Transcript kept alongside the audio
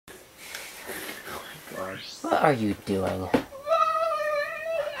What are you doing?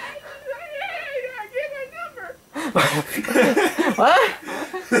 What?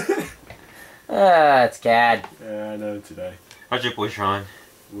 It's Cad. Yeah, I know today. How's your boy Sean?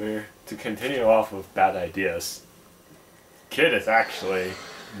 We're to continue off with bad ideas. Kid is actually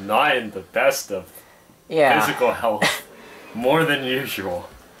not in the best of physical health, more than usual.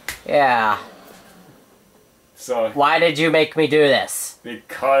 Yeah. So why did you make me do this?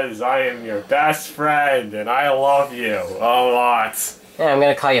 Because I am your best friend and I love you a lot. Yeah, I'm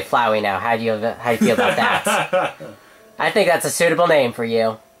gonna call you Flowey now. How do you feel about that? I think that's a suitable name for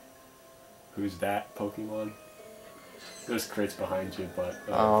you. Who's that Pokemon? There's crates behind you, but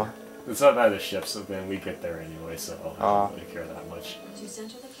it's not by the ship, so then we get there anyway, so I don't really care that much. To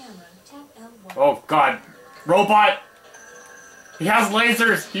center the camera, tap L1. Oh god! Robot! He has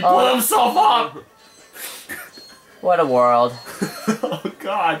lasers! He blew himself up! What a world. Oh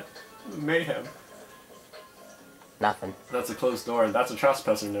god! Mayhem. Nothing. That's a closed door. That's a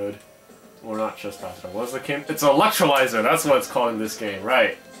trespasser node. Or not trespasser. What's the game? It's an electrolyzer! That's what it's called in this game,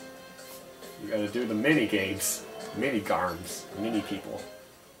 right? You gotta do the mini games. Mini garms. Mini people.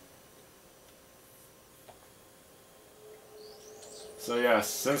 So yeah,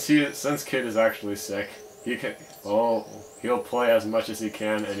 since Kid is actually sick, he can he'll play as much as he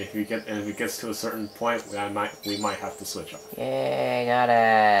can, and if it gets to a certain point, we might have to switch off. Yay, got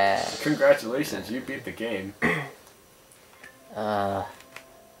it. Congratulations, you beat the game. I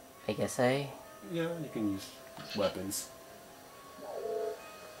guess Yeah, you can use weapons.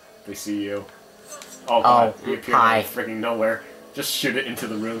 They see you. Oh god, he appeared out of freaking nowhere. Just shoot it into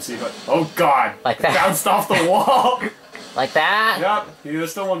the room, see if oh god! Like that. It bounced off the wall! Like that? Yep,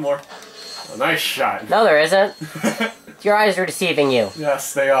 there's still one more. A nice shot. No, there isn't. Your eyes are deceiving you.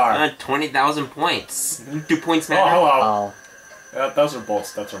 Yes, they are. 20,000 points. 2 points Oh, matter. hello. Yeah, those are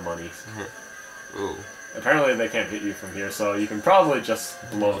bolts, that's our money. Ooh. Apparently they can't hit you from here, so you can probably just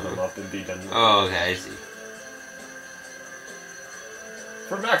blow them up and be done with Oh, okay, I see.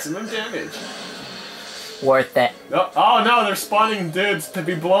 for maximum damage. Worth it. No, oh no, they're spawning dudes to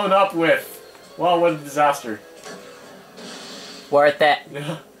be blown up with. Wow, what a disaster. Worth it.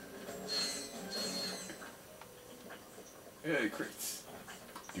 Yeah. Yeah, it creeps.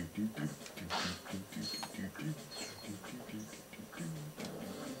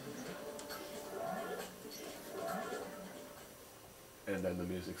 And then the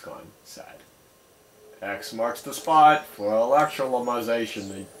music's gone. Sad. X marks the spot for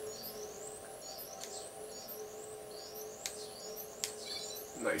electrolyzation.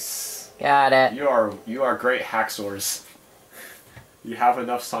 Nice. Got it. You are great hacksaws. You have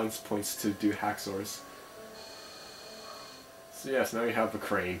enough science points to do hacksaws. So yes, now you have a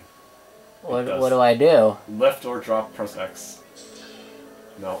crane. What do I do? Lift or drop, press X.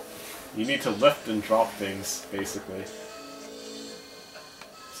 No. You need to lift and drop things, basically.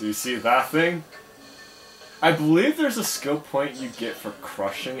 So you see that thing? I believe there's a skill point you get for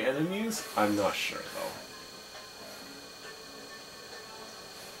crushing enemies. I'm not sure, though.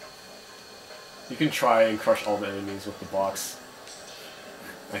 You can try and crush all the enemies with the box.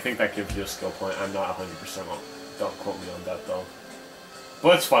 I think that gives you a skill point. I'm not 100% on. Don't quote me on that, though.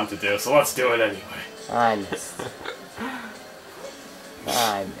 But it's fun to do, so let's do it anyway. I missed.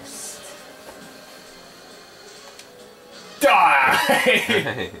 I missed.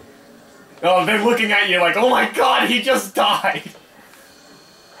 Die! Oh, they're looking at you like, oh my god, he just died!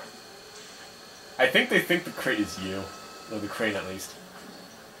 I think they think the crate is you. Or the crane, at least.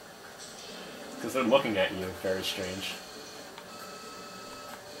 Because they're looking at you. Very strange.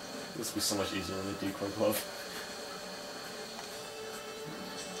 This would be so much easier with a decoy glove.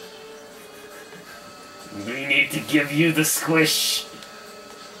 We need to give you the squish!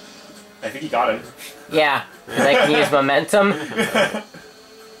 I think he got him. Yeah, because I can use momentum.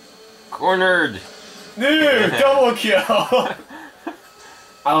 Cornered! No, double kill!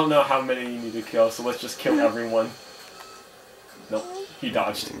 I don't know how many you need to kill, so let's just kill everyone. Nope, he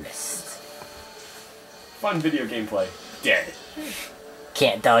dodged. Fun video gameplay. Dead.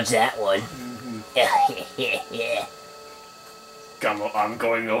 Can't dodge that one. I'm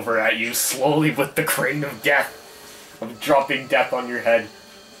going over at you slowly with the crane of death. I'm dropping death on your head.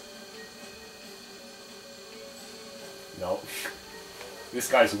 Nope. This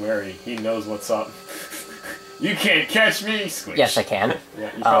guy's wary. He knows what's up. You can't catch me! Squish. Yes, I can.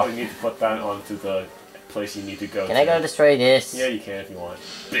 Yeah, you probably need to put that onto the place you need to go Can I go destroy this? Yeah, you can if you want.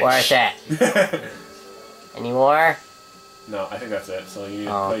 Where's that? Any more? No, I think that's it. So you need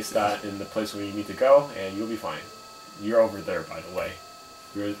to place that in the place where you need to go, and you'll be fine. You're over there, by the way.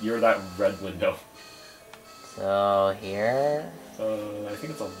 You're that red window. So here. I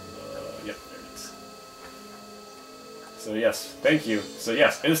think it's on. Yep, there it is. So yes, thank you. So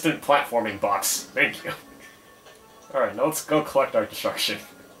yes, instant platforming box. Thank you. Alright, now let's go collect our destruction.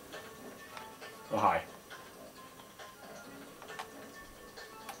 Oh, hi.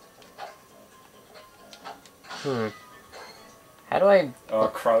 How do I...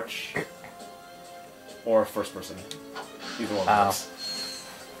 Crouch. Or first person. Either one Oh. works.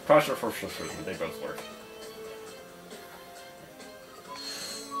 Crouch or first person, they both work.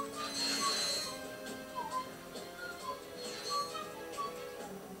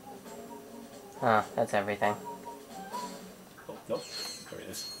 Huh, that's everything. Oh, nope. There it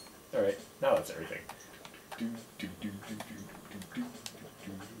is. Alright, now that's everything.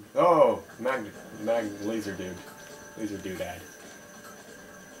 Oh! Laser dude. Laser doodad.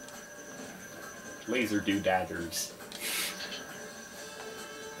 Laser doodadders.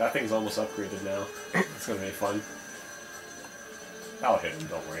 That thing's almost upgraded now. It's gonna be fun. I'll hit him,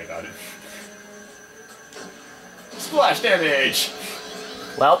 don't worry about it. Splash damage!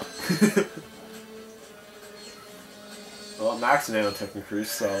 Welp. Well, max nanotech increase,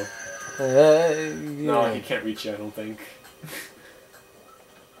 so... No, he can't reach you, I don't think.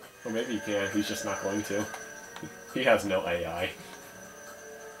 Or maybe he can, he's just not going to. He has no AI.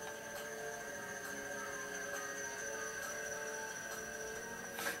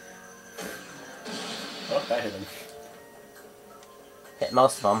 Oh, that hit him. Hit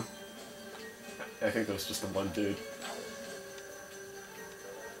most of them. I think it was just the one dude.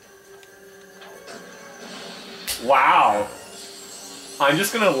 Wow! I'm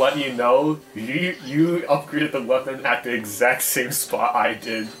just gonna let you know, you upgraded the weapon at the exact same spot I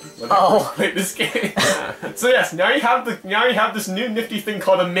did when I first played this game. So yes, now you have this new nifty thing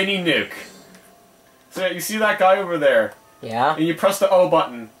called a mini nuke. So yeah, you see that guy over there? Yeah? And you press the O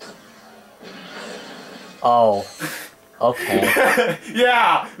button. Oh. Okay.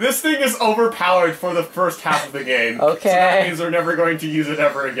 Yeah, this thing is overpowered for the first half of the game. Okay. So that means we're never going to use it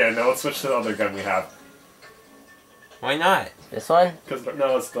ever again. Now let's switch to the other gun we have. Why not? This one? Because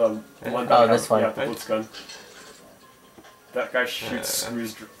no, it's the one that Oh, we have. this one. Yeah, the blitz gun. That guy shoots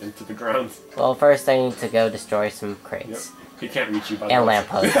screws into the ground. Well, first I need to go destroy some Yep. crates. He can't reach you by the And way.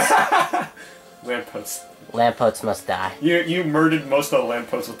 lampposts. Lampposts. Lampposts must die. You murdered most of the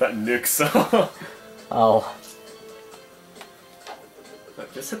lampposts with that nuke, so... Oh.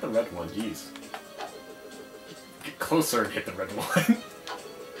 Just hit the red one, jeez. Get closer and hit the red one.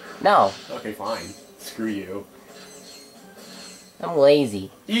 No. Okay, fine. Screw you. I'm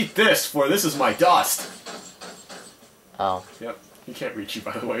lazy. Eat this, for this is my dust! Oh. Yep, he can't reach you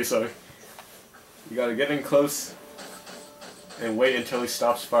by the way, so... You gotta get in close and wait until he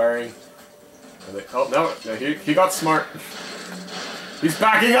stops firing. And then, oh, no, he got smart. He's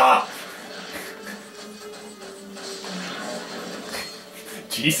backing up!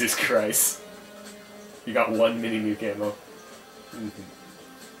 Jesus Christ. You got one mini nuke ammo.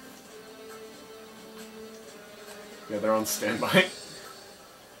 Yeah, they're on standby.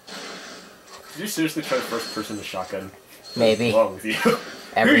 Did you seriously try to first person the shotgun? Maybe. What's wrong with you?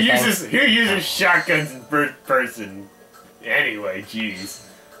 Everything. Who uses shotguns in first person? Anyway, jeez.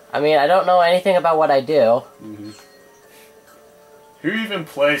 I mean, I don't know anything about what I do. Who even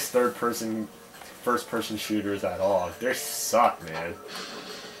plays first person shooters at all? They suck, man.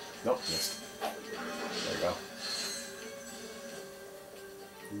 Nope, missed. There you go.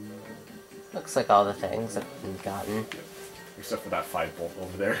 Looks like all the things have been gotten. Except for that 5-bolt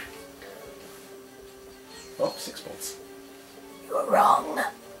over there. Oh, 6 bolts. You were wrong.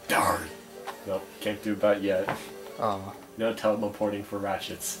 Darn. Nope, can't do that yet. Oh. No teleporting for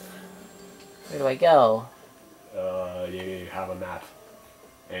ratchets. Where do I go? You have a map.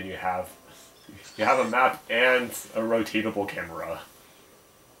 And you have a map and a rotatable camera.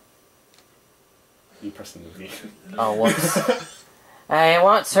 You press the movie. Oh, whoops. I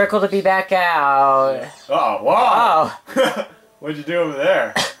want Circle to be back out. Oh, wow! Oh. What'd you do over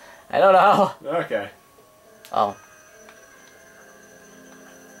there? I don't know. Okay. Oh.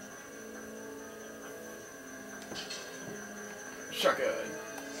 Shotgun.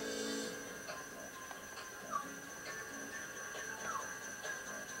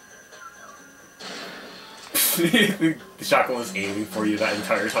 The shotgun was aiming for you that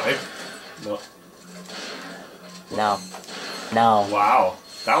entire time. No. No. No. Wow.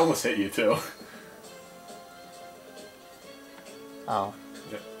 That almost hit you too. Oh.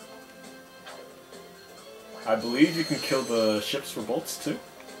 Yeah. I believe you can kill the ships for bolts too.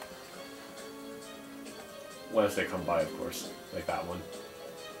 Once they come by, of course. Like that one.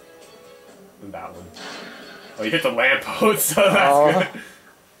 And that one. Oh, you hit the lamppost, so that's good.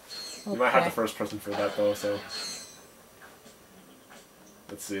 You might have the first person for that though, so...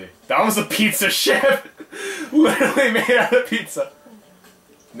 Let's see. That was a pizza ship! Literally made out of pizza.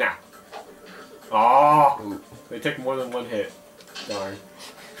 Now. Oh, they take more than one hit. Darn.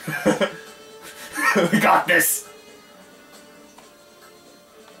 We got this!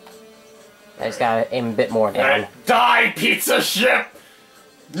 I just gotta aim a bit more down. Alright, die, pizza ship!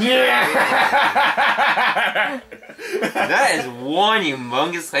 Yeah! That is one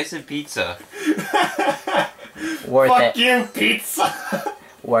humongous slice of pizza. Worth Fuck it. you, pizza!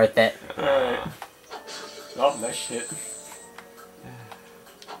 Worth it. Alright. Oh, nice hit.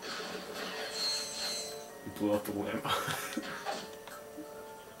 You blew up the lamp.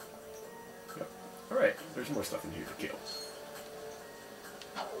 Yep. Alright, there's more stuff in here to kill.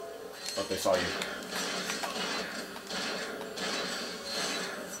 Oh, they saw you.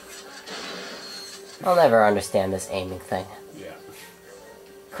 I'll never understand this aiming thing. Yeah.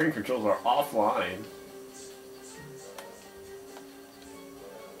 Crane controls are offline.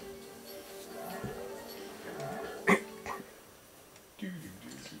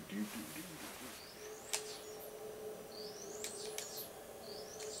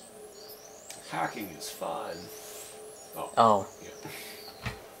 Hacking is fun. Oh. Oh. Yeah.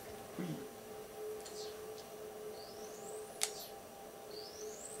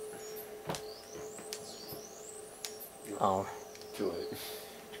 Oh. To it.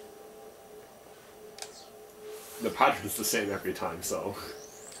 The pattern's the same every time, so.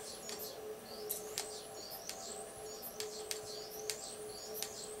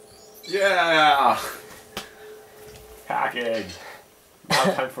 Yeah! Hacking! Now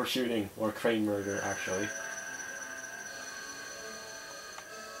time for shooting, or crane murder, actually.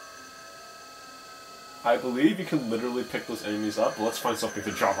 I believe you can literally pick those enemies up, but let's find something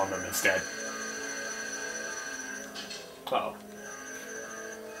to drop on them instead. Uh-oh.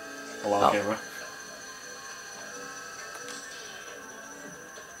 Hello, camera.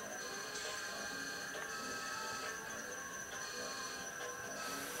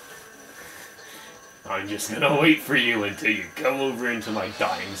 I'm just gonna wait for you until you come over into my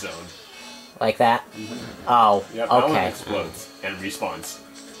dying zone. Like that? Oh, Yep, that one okay. explodes and respawns.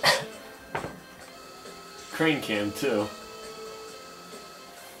 Crane cam, too.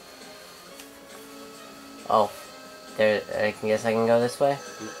 Oh. There, I guess I can go this way?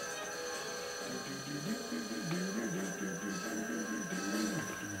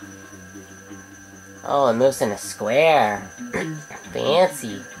 Oh, it moves in a square.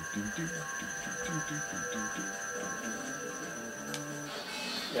 Fancy.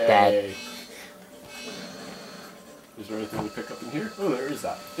 Yay. Is there anything to pick up in here? Oh, there is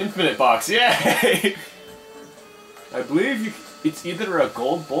that. Infinite box, yay! I believe it's either a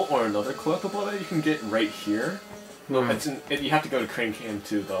gold bolt or another collectible that you can get right here. No, you have to go to Crane Cam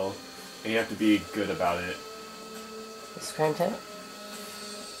too, though. And you have to be good about it. Is Crane Cam?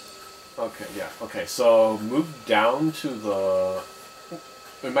 Okay, yeah. Okay, so move down to the...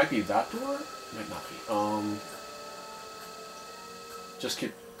 It might be that door? It might not be.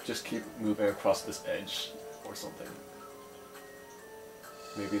 Just keep moving across this edge or something.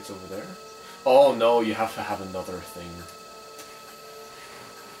 Maybe it's over there? Oh no, you have to have another thing.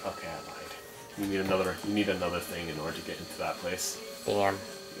 Okay, I lied. You need another thing in order to get into that place. Damn.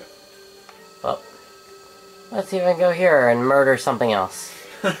 Yeah. Well, let's even go here and murder something else.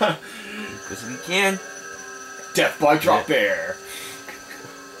 Because we can. Death by drop bear.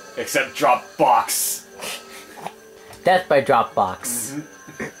 Except drop box. Death by Dropbox.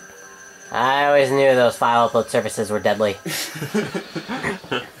 I always knew those file upload services were deadly.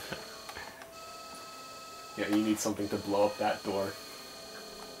 Yeah, you need something to blow up that door.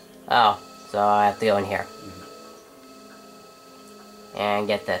 Oh, so I have to go in here. And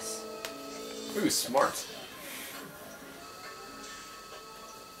get this. Ooh, smart.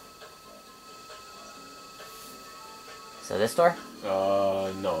 So this door?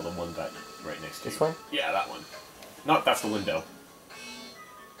 No, the one that right next to you. This one? Yeah, that one. No, that's the window.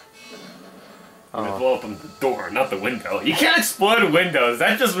 I'm gonna Oh. blow open the door, not the window. You can't explode windows,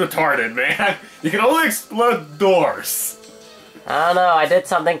 that's just retarded, man. You can only explode doors. I don't know, I did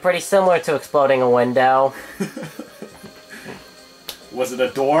something pretty similar to exploding a window. Was it a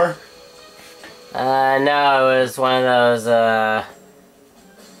door? No, it was one of those,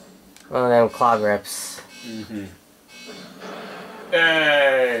 one of them claw grips. Mm-hmm.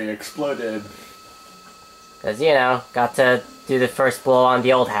 Hey, exploded. Because, you know, got to do the first blow on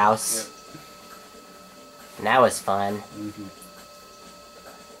the old house. Yep. And that was fun. Mm-hmm.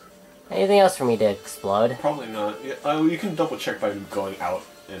 Anything else for me to explode? Probably not. Yeah, oh, you can double check by going out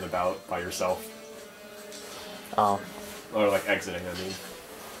and about by yourself. Oh. Or like exiting, I mean.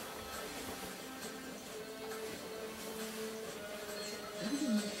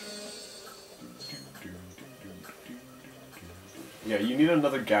 Yeah, you need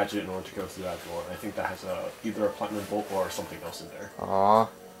another gadget in order to go through that door. I think that has either a platinum bolt or something else in there. Aww.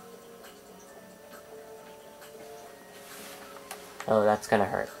 Oh, that's gonna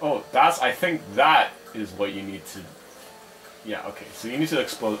hurt. Oh, I think that is what you need to... Yeah, okay. So you need to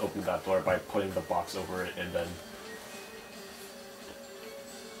open that door by putting the box over it and then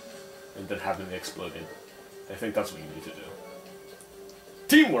having it exploded. I think that's what you need to do.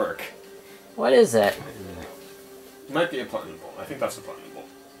 Teamwork! What is it? Might be a platinum bolt. I think that's a platinum bolt.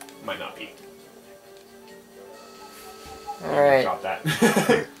 Might not be. Alright. Drop that.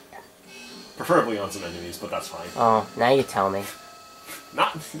 Preferably on some enemies, but that's fine. Oh, now you tell me.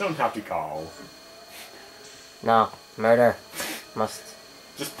 You don't have to call. No. Murder. Must.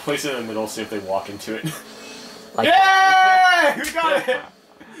 Just place it in the middle, see if they walk into it. Like. Yeah! We got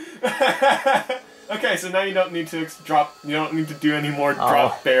it! Okay, so now you don't need to you don't need to do any more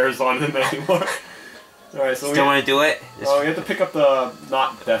drop bears on them anymore. Alright, so Still want to do it? Oh, we have to pick up the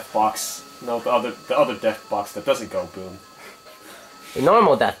not death box. No, the other death box that doesn't go boom. The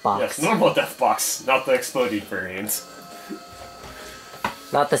normal death box. Yes, normal death box, not the exploding variant.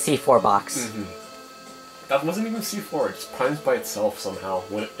 Not the C4 box. Mm-hmm. That wasn't even C4. It just primes by itself somehow.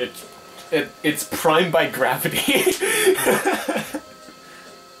 When it's primed by gravity.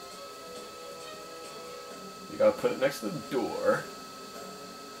 You gotta put it next to the door.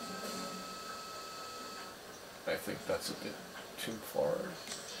 I think that's a bit too far.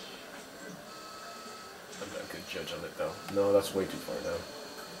 I'm not a good judge on it though. No, that's way too far now.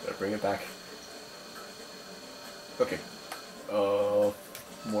 Gotta bring it back. Okay.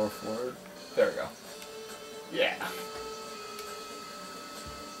 More forward. There we go. Yeah.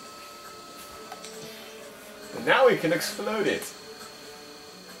 And now we can explode it.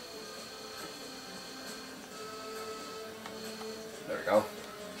 There we go.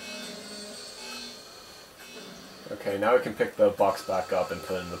 Okay, now we can pick the box back up and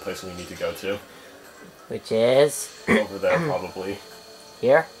put it in the place we need to go to. Which is... Over there, probably.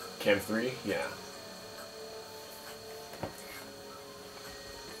 Here? Cam 3? Yeah.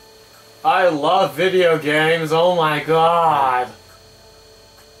 I love video games, oh my god!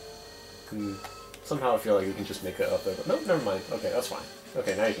 Somehow I feel like you can just make it up there, but no, never mind. Okay, that's fine.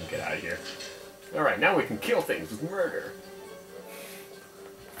 Okay, now you can get out of here. Alright, now we can kill things with murder.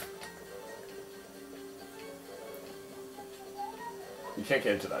 You can't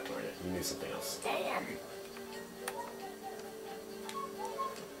get into that door yet. You need something else. Damn.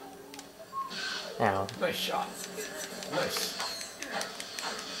 Ow. Nice shot. Nice.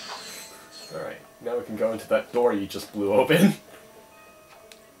 Alright, now we can go into that door you just blew open.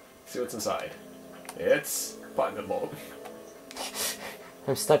 See what's inside. It's platinum bolt.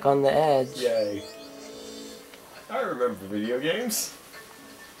 I'm stuck on the edge. Yay. I remember video games.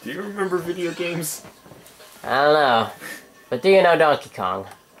 Do you remember video games? I don't know. But do you know Donkey Kong?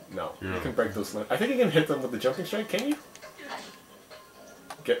 No. You can break those lamps. I think you can hit them with the jumping strike, can you?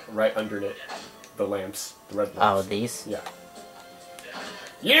 Get right underneath the lamps. The red lamps. Oh, these? Yeah.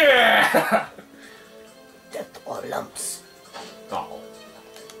 Yeah! Death or lumps. Oh.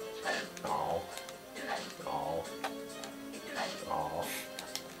 Oh. Oh. Oh.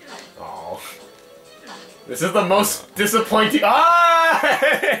 Oh. This is the most disappointing.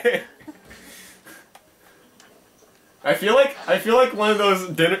 Ah! I feel like one of those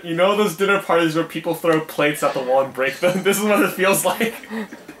dinner, those dinner parties where people throw plates at the wall and break them. This is what it feels like.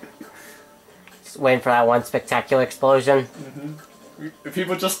 Just waiting for that one spectacular explosion. Mm-hmm. If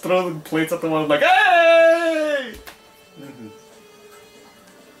people just throw the plates at the wall, like, hey! Mm-hmm.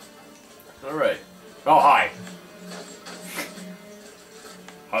 All right. Oh, hi.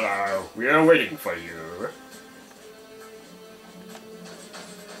 Hello. We are waiting for you.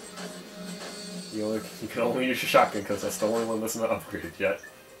 You can only use your shotgun because that's the only one that's not upgraded yet.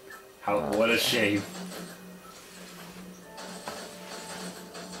 What a shame.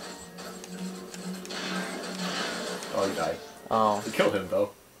 Oh, you died. Oh. You killed him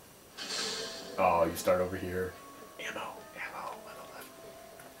though. Oh, you start over here. Ammo on the left.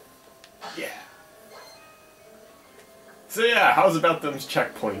 Yeah. So yeah, how's about them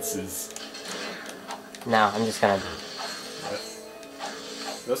checkpoints? No, I'm just gonna...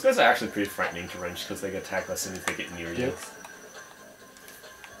 Those guys are actually pretty frightening to wrench because they get attacked as soon as they get near you. Yes.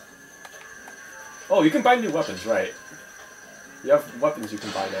 Oh, you can buy new weapons, right? You have weapons you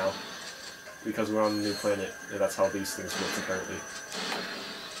can buy now. Because we're on a new planet, and that's how these things work apparently.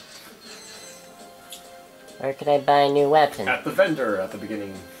 Where can I buy a new weapon? At the vendor at the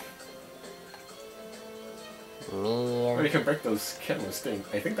beginning. Man. Or you can break those cameras thing.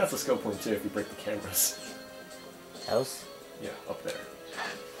 I think that's a skill point too if you break the cameras. Those? Yeah, up there.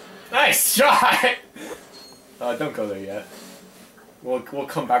 Nice shot! Don't go there yet. We'll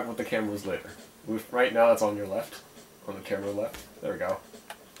come back with the cameras later. Right now it's on your left. On the camera left. There we go.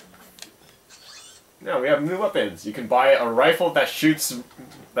 Now we have new weapons. You can buy a rifle that shoots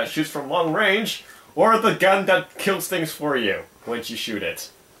from long range, or the gun that kills things for you once you shoot it.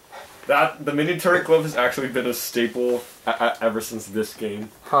 The mini turret glove has actually been a staple ever since this game.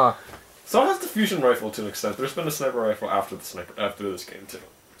 Huh. So has the fusion rifle to an extent. There's been a sniper rifle after this game too.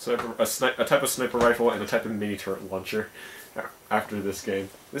 A type of sniper rifle and a type of mini turret launcher after this game.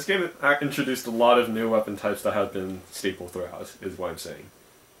 This game introduced a lot of new weapon types that have been staple throughout, is what I'm saying.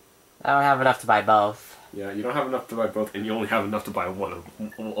 I don't have enough to buy both. Yeah, you don't have enough to buy both, and you only have enough to buy one of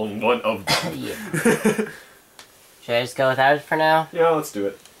them. Yeah. Should I just go without it for now? Yeah, let's do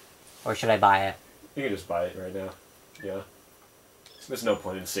it. Or should I buy it? You can just buy it right now. Yeah. There's no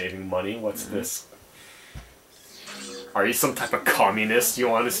point in saving money. What's this? Are you some type of communist? You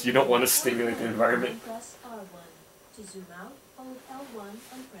don't want to stimulate the environment? Press R1. To zoom out, hold L1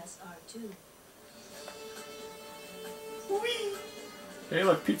 and press R2. Whee! Hey,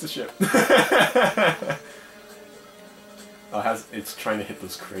 look, pizza ship. It's trying to hit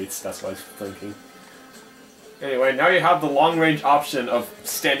those crates. That's what I was thinking. Anyway, now you have the long-range option of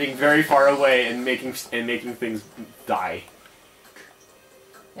standing very far away and making things die.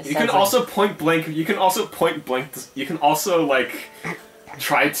 You can also point blank. You can also like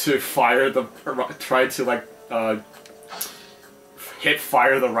try to fire the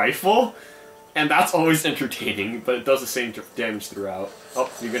fire the rifle, and that's always entertaining. But it does the same damage throughout. Oh,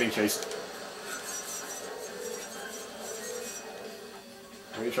 you're getting chased.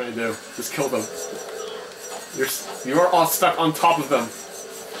 What are you trying to do? Just kill them. You're all stuck on top of them.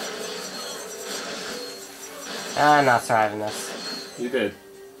 I'm not surviving this. You did.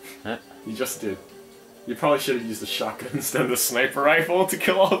 Huh? You just did. You probably should have used a shotgun instead of the sniper rifle to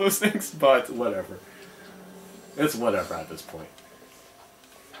kill all those things, but whatever. It's whatever at this point.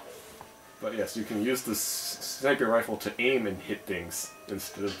 But yes, you can use the sniper rifle to aim and hit things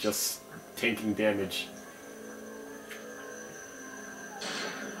instead of just taking damage.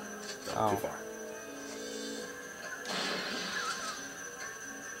 No, too far.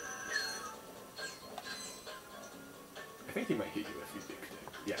 I think he might hit you if you think.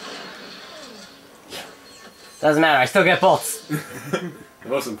 Yeah. Doesn't matter, I still get bolts. The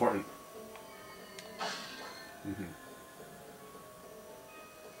most important.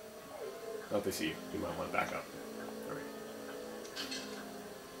 Oh, they see you. You might want to back up. Alright.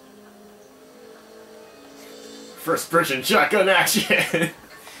 First person shotgun action!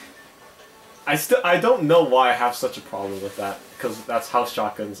 I don't know why I have such a problem with that, because that's how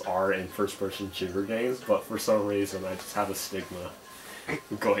shotguns are in first person shooter games, but for some reason I just have a stigma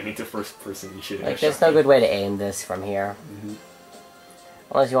going into first person shooting. Like, there's no good way to aim this from here.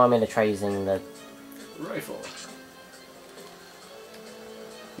 Unless you want me to try using the rifle.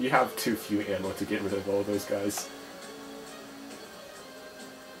 You have too few ammo to get rid of all those guys.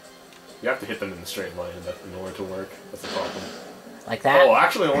 You have to hit them in a straight line in order to work. That's the problem. like that. Oh,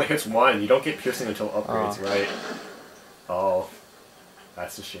 actually it only hits one. You don't get piercing until upgrades, right? Oh.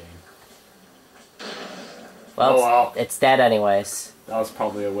 That's a shame. Well, oh, well. It's dead anyways. That was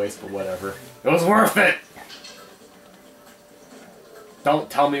probably a waste, but whatever. It was worth it! Don't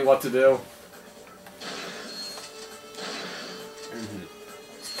tell me what to do.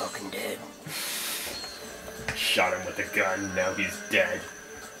 It's fucking dead. Shot him with a gun, now he's dead.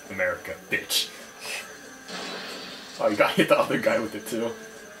 America, bitch. Oh, you got hit the other guy with it too.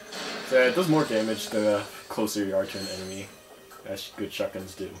 So yeah, it does more damage the closer you are to an enemy, as good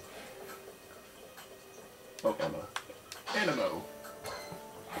shotguns do. Oh, ammo. Animo.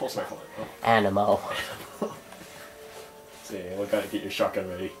 Pulse rifle ammo. Animo. See, we gotta get your shotgun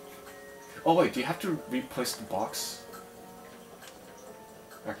ready. Oh wait, do you have to replace the box?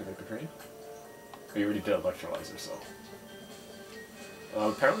 Activate the crane? Oh, you already did electrolyzer, so...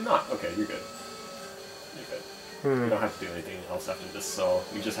 apparently not. Okay, you're good. You're good. You don't have to do anything else after this, so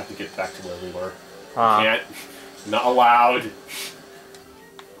we just have to get back to where we were. Can't. Not allowed.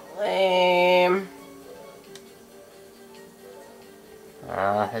 Lame.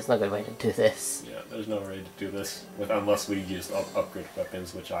 There's no good way to do this. Yeah, there's no way to do this unless we use upgrade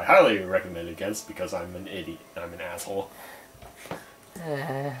weapons, which I highly recommend against because I'm an idiot. I'm an asshole.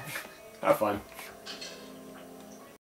 Have fun.